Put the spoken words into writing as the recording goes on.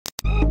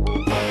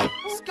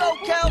Let's go,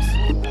 Kels.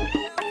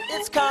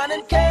 It's Con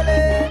and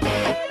Kelly.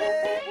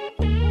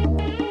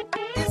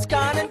 It's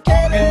Con and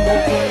Kelly.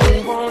 Making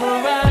me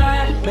wanna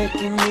ride,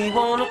 making me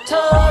wanna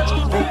touch,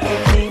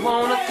 making me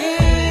wanna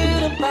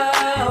get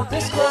about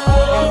this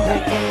club,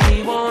 making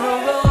me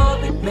wanna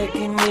rub,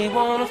 making me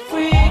wanna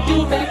freak,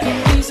 you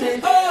making me say,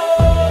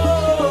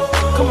 oh.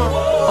 Come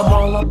on, I'm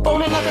all up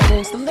on it like a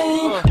gangster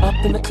lean,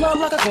 up in the club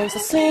like a gangster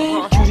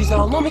scene. Judy's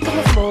all on me 'cause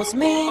my floor's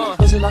mean.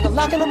 Buzz it like a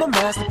lock and I'm a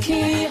master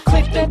key.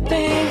 Click that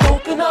thing,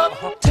 open up,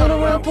 turn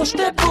around, push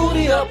that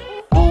booty up.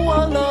 Ooh,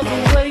 I love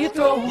the way you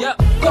throw.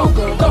 Go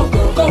girl, go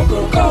girl, go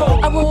girl, go.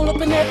 I roll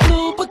up in that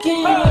blue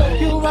bikini.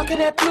 You rockin'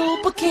 that blue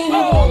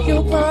bikini.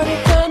 Your body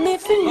got me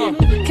feeling.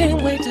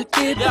 Can't wait to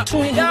get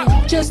between.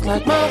 Just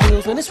like my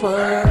wheels when it's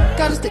work.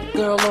 Got a stick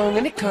girl long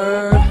and it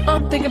curve.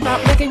 I'm thinking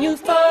about making you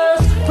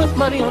first. Put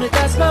money on it,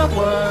 that's my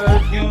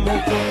word. You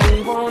making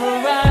me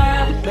wanna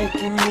ride,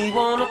 making me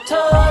wanna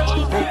touch,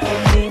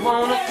 making me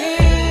wanna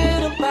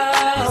get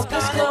about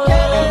this club,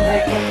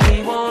 making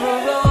me wanna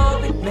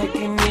rub it,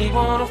 making me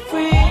wanna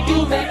free.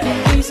 You making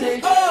me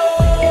say, oh.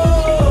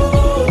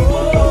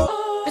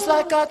 It's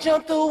like I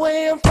jumped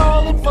away, I'm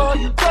falling for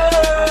you,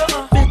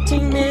 girl.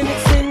 15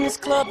 minutes in this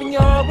club and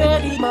you're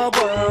already my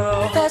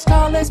world. Fast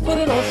car, let's put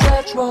it on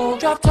stretch roll.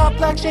 Drop top,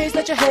 black shades,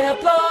 let your hair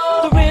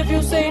blow. The rear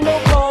view say no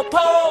call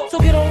pole. So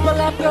get on my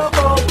lap, girl,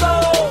 go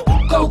blow.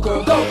 Go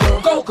girl, go girl,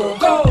 go girl,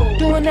 go.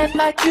 Doing that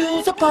like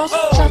you's a boss.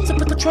 Shots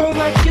up at the Patron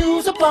like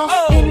you's a boss.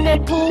 In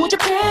that pool with your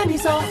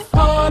panties off.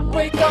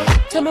 Heartbreaker,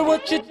 tell me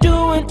what you're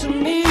doing to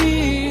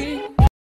me.